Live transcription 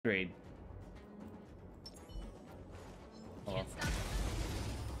Trade. Oh.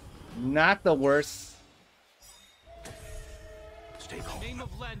 Not the worst. Stay calm. Name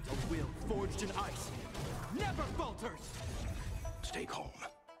of land, a will forged in ice. Never falters. Stay calm.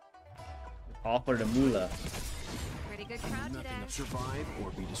 Offer the moolah. Pretty good crowd today. Nothing of survive or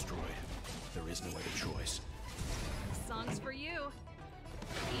be destroyed. There is no other choice. Songs for you.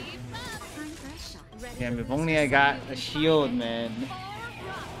 Keep up. Damn, if only I got a shield, man.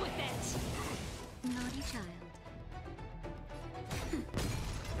 Rock with it. Naughty child.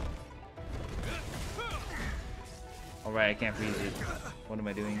 Alright, I can't freeze it. What am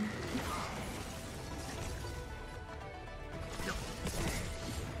I doing?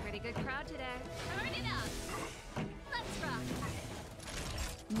 Pretty good crowd today. Turn it up. Let's rock.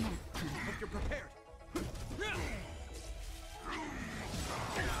 Hope you're prepared.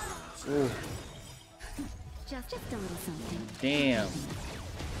 Ooh. Just a little something. Damn.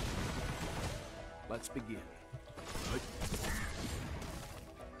 Let's begin.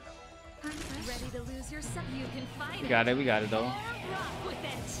 Ready to lose yourself? You can fight We got it, we got it though. rock with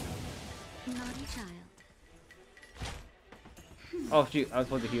it. Naughty child. Oh shoot, I was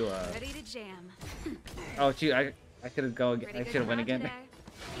supposed to heal. Ready to jam. Oh shoot, I could have go. I should have went again.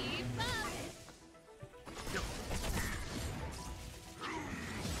 Keep up.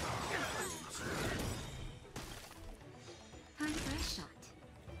 Time for a shot.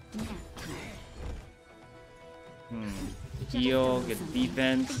 Heal, get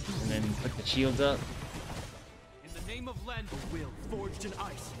defense, and then put the shields up. In the name of land, a will forged in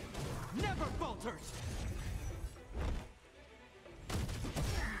ice. Never falters.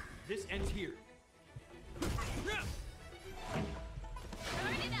 This ends here. Turn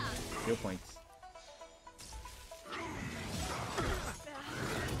it up. Heal points.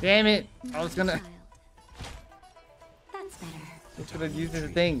 Damn it! I was gonna. That's better. I was gonna use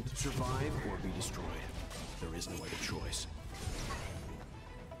this thing. Survive or be destroyed. There is no other choice.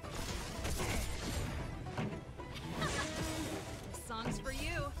 Songs for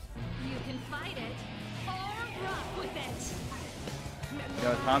you. You can fight it or rock with it.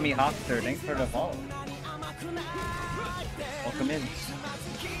 Yo, Tommy Hofster, thanks for the follow. Welcome in.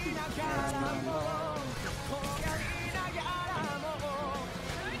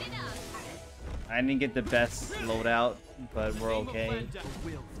 I didn't get the best loadout, but we're okay.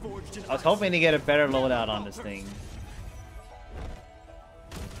 I was hoping to get a better loadout on this thing.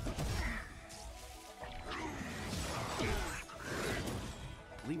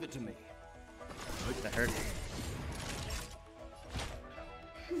 Leave it to me. That hurt.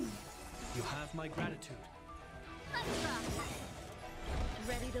 You have my gratitude. Let's rock.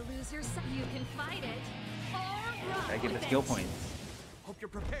 Ready to lose yourself? You can fight it or rock I get the with skill it. points. Hope you're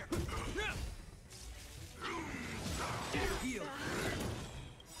prepared. Heal.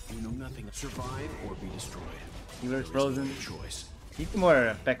 You know nothing. Survive or be destroyed. Healer's There is no frozen. other choice. Keep more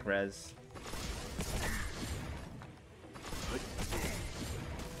effect res.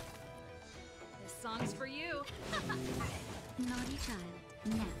 This song's for you. Naughty child.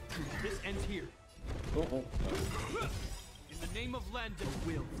 Nap time. This ends here. Oh, oh. In the name of land and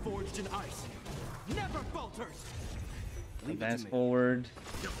will forged in ice. Never falters. Leave it Advance to me. forward.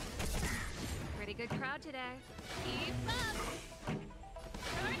 Pretty good crowd today. Keep up.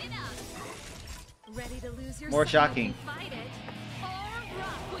 Turn it up. Ready to lose yourself? More shocking. You can fight it or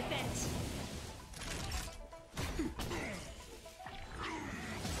rock with it.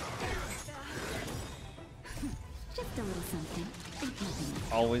 Just a little something.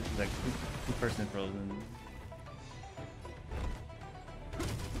 Always like two-person frozen.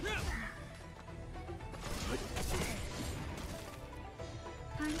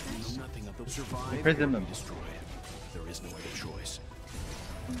 Nothing of those survive Imprison or be them. destroyed. There is no other choice.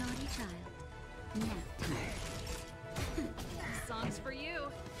 Naughty child. Nap time. Songs for you.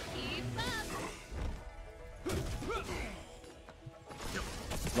 Keep up.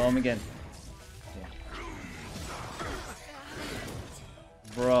 Blow him again. Yeah.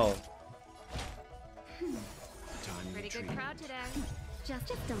 Bro. Time Pretty retreat. good crowd today. Just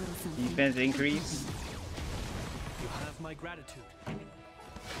a little something. Defense increase. You have my gratitude. Turn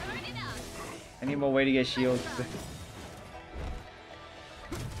it up. I need more way to get shields.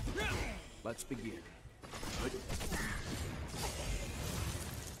 Let's begin.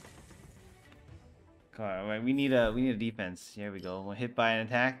 Alright, we need a defense. Here we go. We're hit by an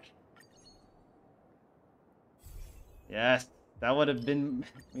attack. Yes, that would have been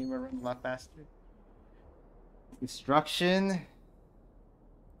we were running a lot faster. Destruction.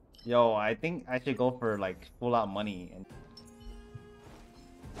 Yo, I think I should go for like full out money and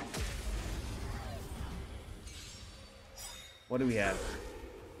what do we have?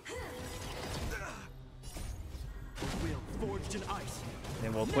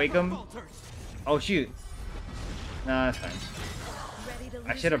 Then we'll quake him. Oh shoot. Nah, that's fine.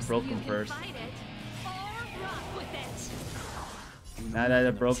 I should have broken first. Now that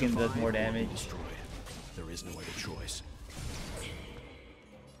the broken does more damage. There is no other choice.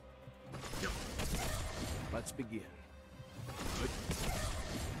 Let's begin.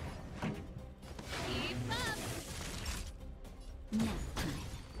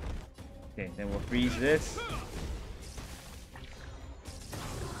 Okay, then we'll freeze this.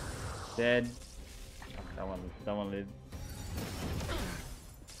 Dead. Oh, that one lived.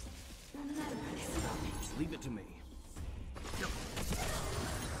 Leave it to me.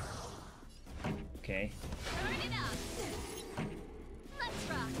 Okay. Turn it up. Let's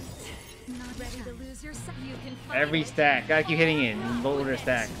rock. Not ready to lose your sight. You can fight Every it. stack. Gotta keep hitting it. Low order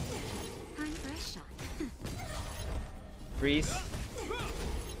stack. Time for a shot. Freeze.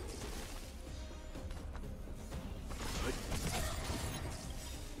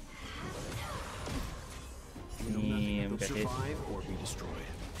 Damn, got hit. Survive or be destroyed.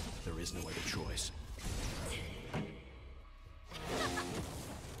 There is no other choice.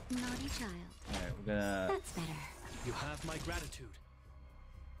 Naughty child. Alright, we're gonna That's better. You have my gratitude.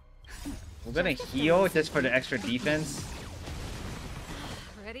 heal just for the extra defense.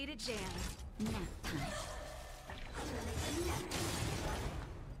 Ready to jam. Nap time.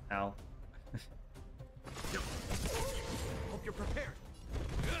 Ow. Hope you're prepared.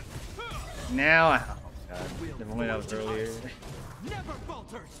 Now, oh god, the moment that was earlier. Never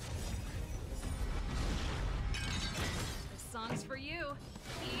falters. This song's for you.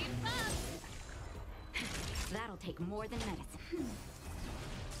 Keep up. That'll take more than medicine.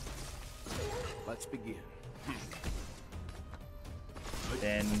 Let's begin.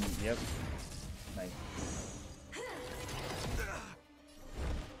 Then, yep. Nice.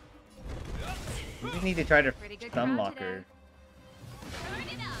 We just need to try to Pretty good stun crowd lock today. her. Turn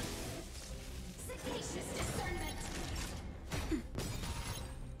it up. Sagacious discernment.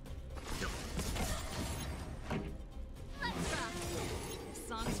 Let's rock. This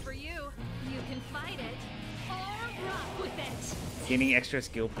song's for you. You can fight it or rock with it. Getting extra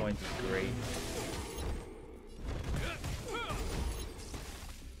skill points is great.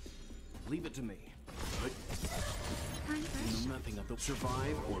 Leave it to me. Time for a Know nothing of the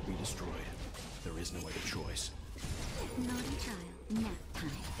survive or be destroyed. There is no other choice. naughty child. Nap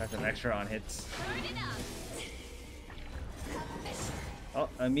time. Got some extra on hits. Turn it up.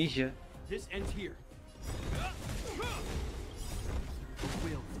 Oh, Amisha. This ends here.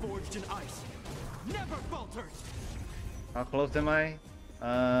 Will forged in ice never falters. How close am I?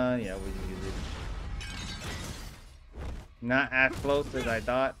 Yeah, we can use it. Not as close as I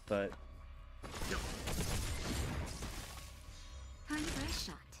thought, but Time for a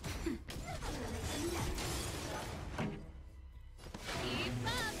shot. Keep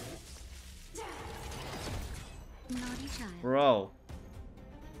up. Naughty child. bro.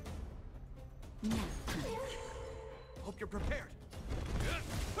 Nap time. Hope you're prepared.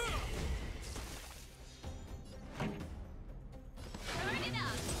 Turn it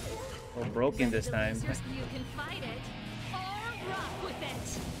up. We're broken this The time. losers, you can fight it or rock with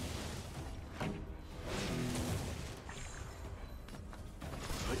it.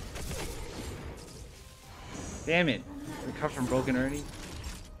 Damn it. Recover from broken Ernie.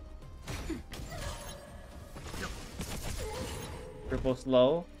 Triple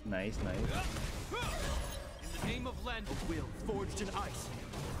slow. Nice, nice. In the name of land, a will forged in ice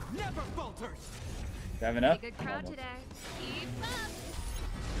never falters. Do I have enough? Pretty good crowd Almost. today. Keep up.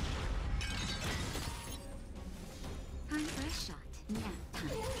 Time for a shot. Nap time.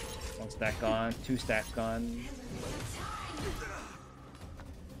 One stack on, two stack on.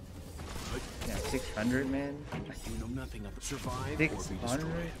 Yeah, 600, man. You know nothing of the survive or be 600?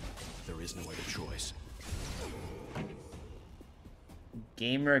 destroyed. There is no other choice.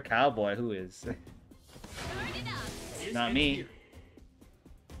 Gamer cowboy, who is? Turn it up. Not me.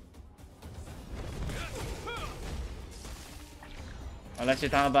 Unless you're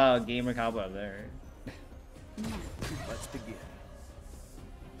talking about gamer cowboy up there. Let's begin.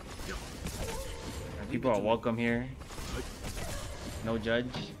 People are welcome here. No judge.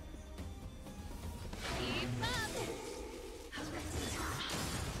 Keep up.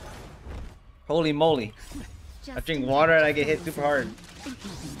 Holy moly. I drink water and I get hit super hard. You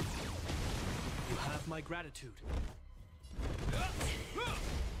have my gratitude.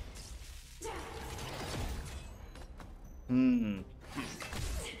 Do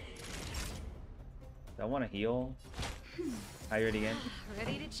I want to heal? Hire it again.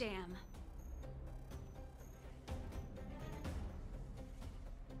 Ready to jam.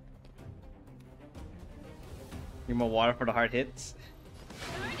 Need more water for the hard hits.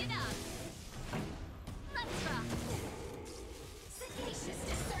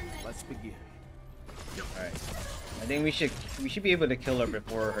 begin. Alright. I think we should be able to kill her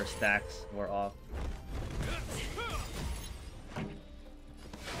before her stacks were off.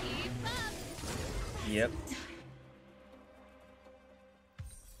 Yep.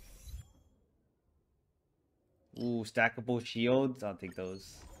 Ooh, stackable shields. I'll take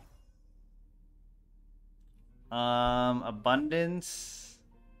those. Abundance.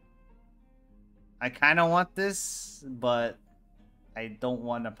 I kind of want this, but I don't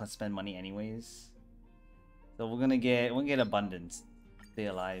want to spend money anyways. So we'll get abundance. Stay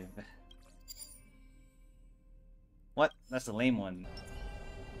alive. What? That's the lame one.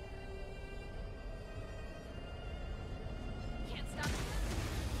 Can't stop.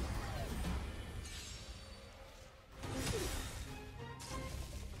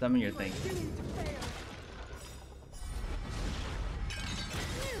 Summon your thing.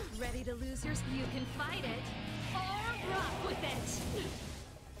 Ready to lose your... You can fight it or rock with it.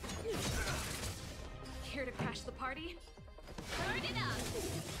 Here to crash the party? Turn it up.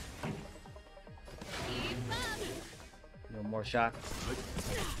 Keep up. No more shots.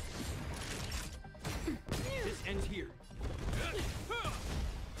 This ends here.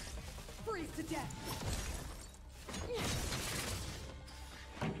 Freeze to death.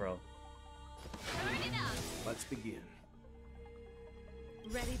 Bro. Turn it up. Let's begin.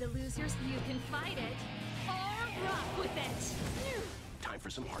 Ready to lose your... You can fight it or rock with it. Time for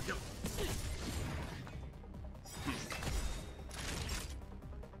some hard.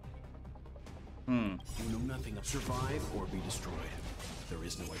 You know nothing of survive or be destroyed. There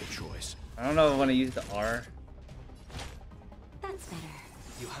is no other choice. I don't know if I want to use the R. That's better.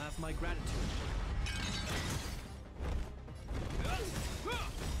 You have my gratitude.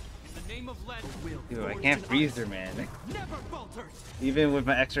 In the name of Len, will Dude, I forge can't an freeze ice. her, man. Never falters. Even with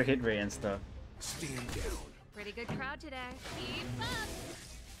my extra hit rate and stuff. Stand down. Pretty good crowd today. Keep up.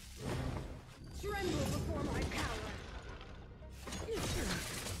 Tremble before my power.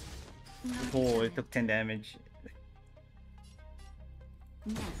 Oh, it took 10 damage.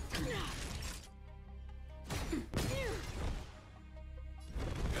 No.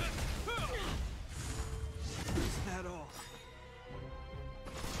 Is that all?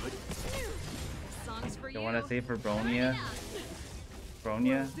 Songs for you. You want to save for Bronya?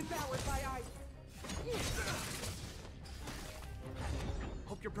 Bronya? Devoured by ice.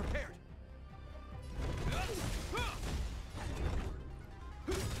 Hope you're prepared.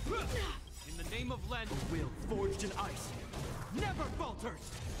 In the name of Len, will forged in ice. Never falters.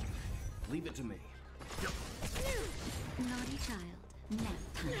 Leave it to me. Naughty child. Nap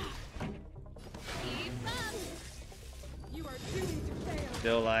time. Keep up. You are doomed to fail.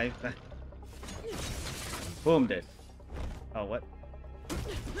 Still alive. Boom, dead. Oh, what?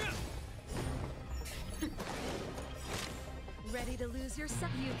 Ready to lose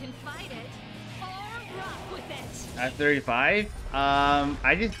yourself? You can fight it or rock with it. At 35?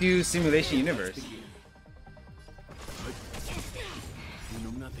 I just do Simulation Universe. You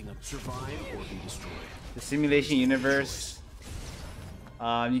know nothing of survive or be destroyed. The Simulation Universe.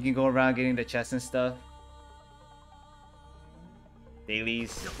 You can go around getting the chests and stuff.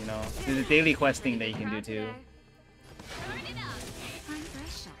 Dailies, you know. There's a daily quest thing that you can do too. Turn it up. I'm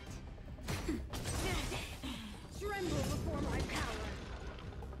fresh shot. Tremble before my power.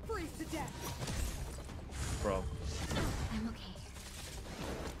 Freeze to death. Bro. I'm okay.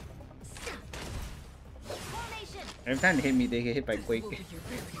 Stop. Formation. Every time they hit me, they get hit by Quake. Will be your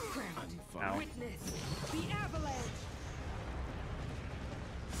very crown. Ow. Witness the avalanche.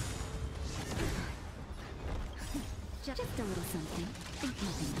 Just a little something. Think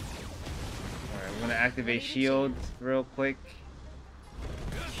nothing of it. Alright, we're gonna activate shields real quick.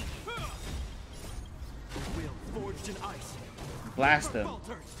 Will forged in ice. Blast Never them.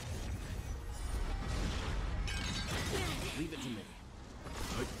 falters. Leave it to me.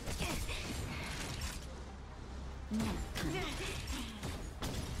 Nap time.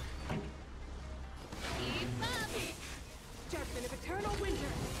 Keep up. Judgment of eternal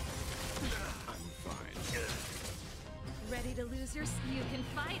winter. I'm fine. Ready to lose your... You can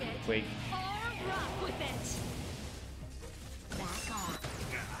fight it Quake. or rock with it. Back off.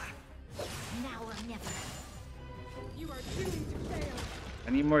 Now or never. You are doomed to fail. I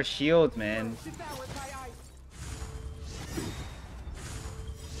need more shields, man. Devoured by ice.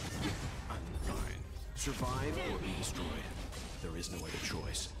 I'm fine. Survive or be destroyed. There is no other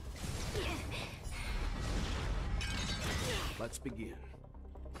choice. Let's begin.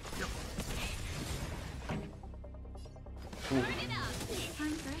 Turn it up.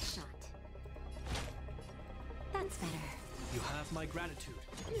 Time for a shot. That's better. You have my gratitude.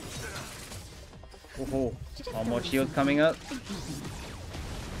 Oh, almost shield coming up. Time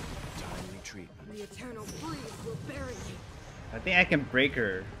The eternal freeze will bury you. I think I can break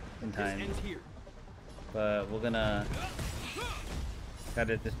her in This time, ends here. but we're gonna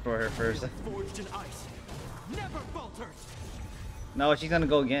gotta destroy her first. Forged in ice. Never falters. No, she's gonna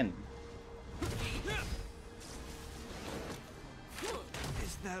go again.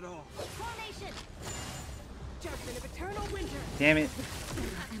 Is that all? Formation. Judgment of eternal winter. Damn it.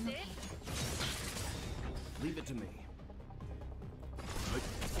 That's it. Leave it to me.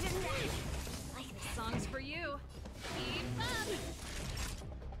 This song's for you. Keep up.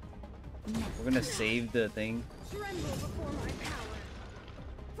 We're gonna save the thing. Tremble before my power.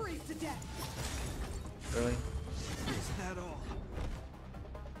 Freeze to death. Really? Is that all?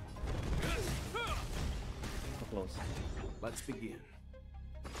 So close. Let's begin.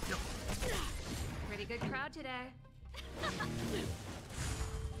 Pretty good crowd today.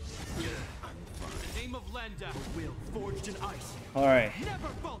 In the name of Landa, will forged in ice. Alright. Never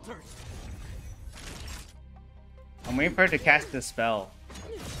falters. I'm waiting for her to cast the spell.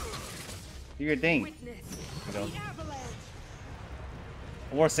 Do your thing. Witness There you go. the avalanche.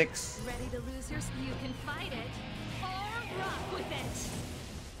 War 6. Ready to lose your you can fight it or rock with it.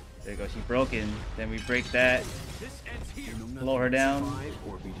 There you go. She broken. Then we break that. This ends here. Blow her down. Survive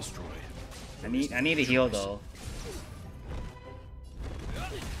or be destroyed. I need a heal though.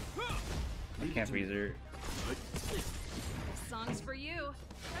 I can't freeze her. This song's for you.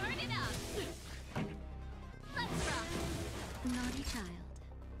 Turn it up. Let's rock. Naughty child.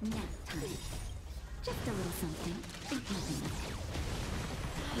 Nap time. Just a little something. Think nothing of it.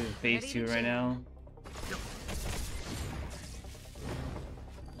 This is phase 2 right now.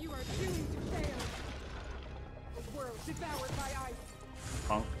 You are doomed to fail. A world devoured by ice.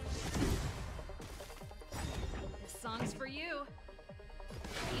 Punk. This song's for you.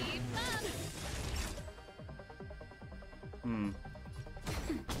 Keep up.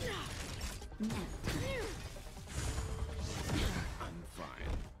 Nap time. I'm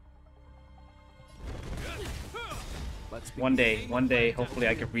fine. Let's begin. One day, hopefully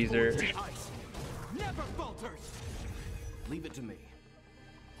I can freeze her. Forged in ice. Never falters. Leave it to me.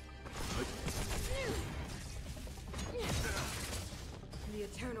 The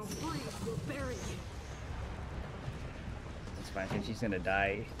eternal freeze will bury you. That's fine, since she's gonna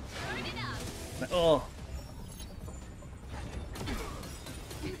die. Turn it up. Oh,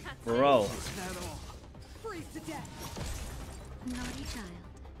 That's bro. Is that all? Freeze to death. Naughty child.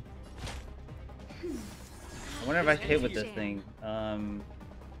 I wonder if I can hit with this thing. I'm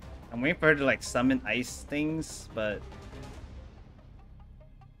waiting for her to like summon ice things, but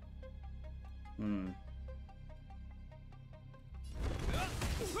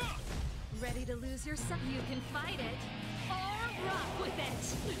ready to lose your you can fight it or rock with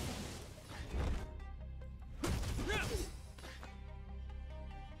it.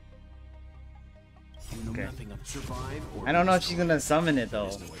 You know Okay. nothing of survive or I don't know be if she's gonna summon it though.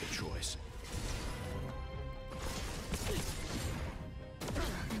 destroyed. There's no other choice.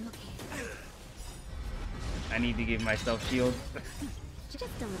 I'm okay. I need to give myself shield. Just a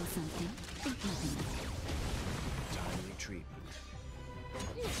little something. Think nothing of it. Timely treatment.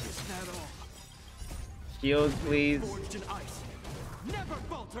 Is that all? Shield, please. Forged in ice. Never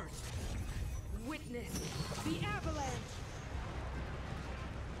falters. Witness the avalanche.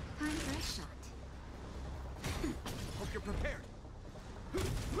 Time for a shot. Hope you're prepared.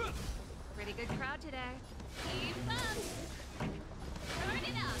 Pretty good crowd today. Keep up. Turn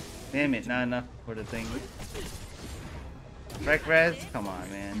it up. Damn it, not enough for the thing. Wreck res? Come on,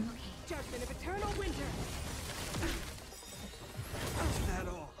 man. I'm okay. Judgment of eternal winter. Is that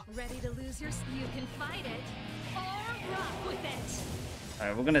all? Ready to lose your you can fight it or rock with it.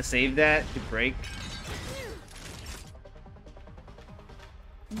 Alright, we're gonna save that to break.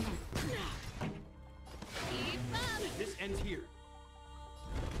 Nap time. Keep up. This ends here.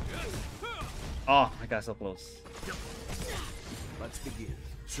 Oh, I got so close. Let's begin.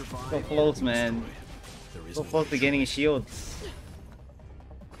 Survive. So or close, be man. destroyed. There is So no close other to getting choice. shields.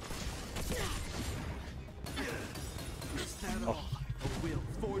 Is that all? A will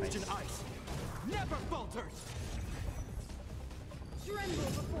forged in ice. Never falters. Tremble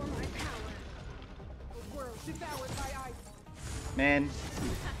before my power. A world devoured by ice. Man,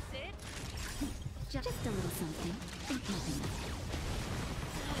 That's it. Just a little something. Think nothing of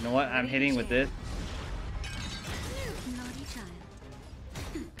you know what? I'm hitting with this. it. Naughty child.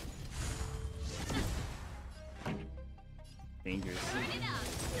 Dangerous. Turn it up.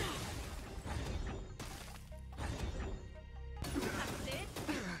 That's it.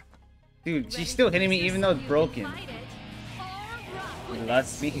 Dude, she's still hitting me even though it's broken. Fight it or rock with it.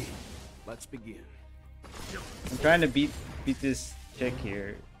 That's me. Let's begin. I'm trying to beat this chick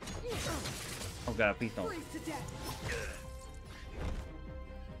here. Oh god, please don't. Freeze to death.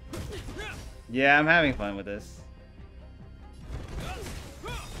 Yeah, I'm having fun with this.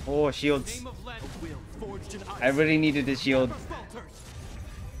 Oh, shields. Name of Len will forged in ice. I really needed the shield. Never falters.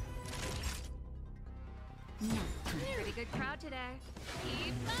 Pretty good crowd today.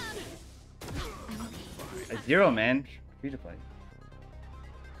 Keep up. A 0, man. Free to play.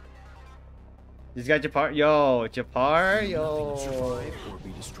 This guy Japar. Yo, Japar. Yo. Survive or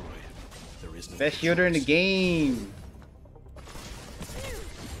be destroyed. There is no Best shooter in the game.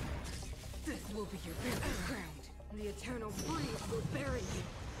 This will be your burial ground. The eternal freeze will bury you.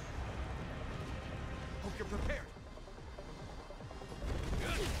 Hope you're prepared.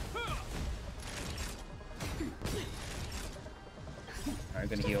 Alright,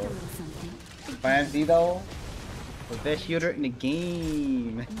 gonna Just a heal. little something. Fancy though. The best shooter in the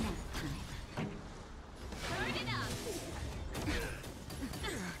game. Nap time. Burn it up.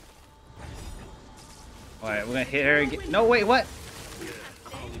 Alright, we're gonna hit her again. No, wait, what?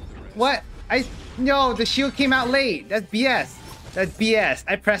 What? No, the shield came out late. That's BS. That's BS.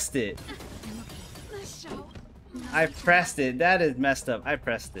 I pressed it. Let's show. I pressed it. That is messed up. I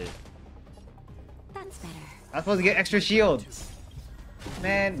pressed it. That's better. I'm supposed to get extra shields.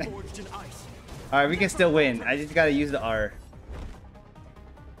 Man. Forged in ice. Alright, we can still win. I just gotta use the R.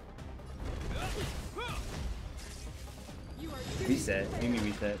 You are doomed Reset. to Make me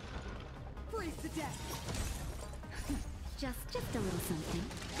fail. reset. Freeze to death. Just a little something.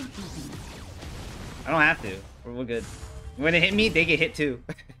 Ain't nothing. I don't have to. We're good. When they hit me, they get hit too.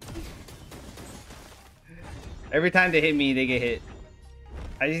 Every time they hit me, they get hit.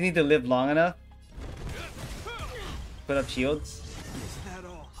 I just need to live long enough. Put up shields. Is that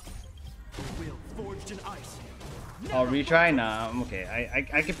all? Will forged in ice. I'll retry? Nah, I'm okay.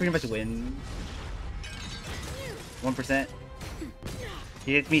 I can pretty much win. 1%.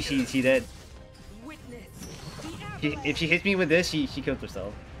 She hits me, she dead. Witness the If she hits me with this, she kills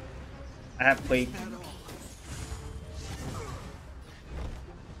herself. I have Quake.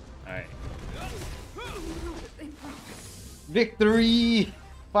 Alright. Victory!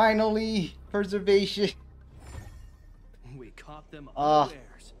 Finally! Preservation! We caught them Ah.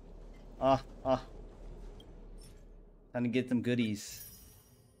 unawares. Time to get some goodies.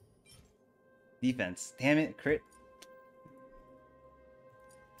 Defense. Damn it, crit.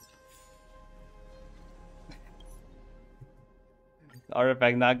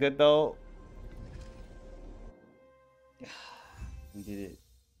 Artifact not good though. We did it.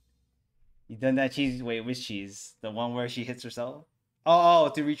 You done that cheese? Wait, which cheese? The one where she hits herself? Oh,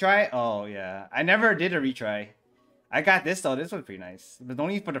 to retry? Oh, yeah. I never did a retry. I got this though. This was pretty nice. But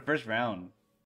only for the first round.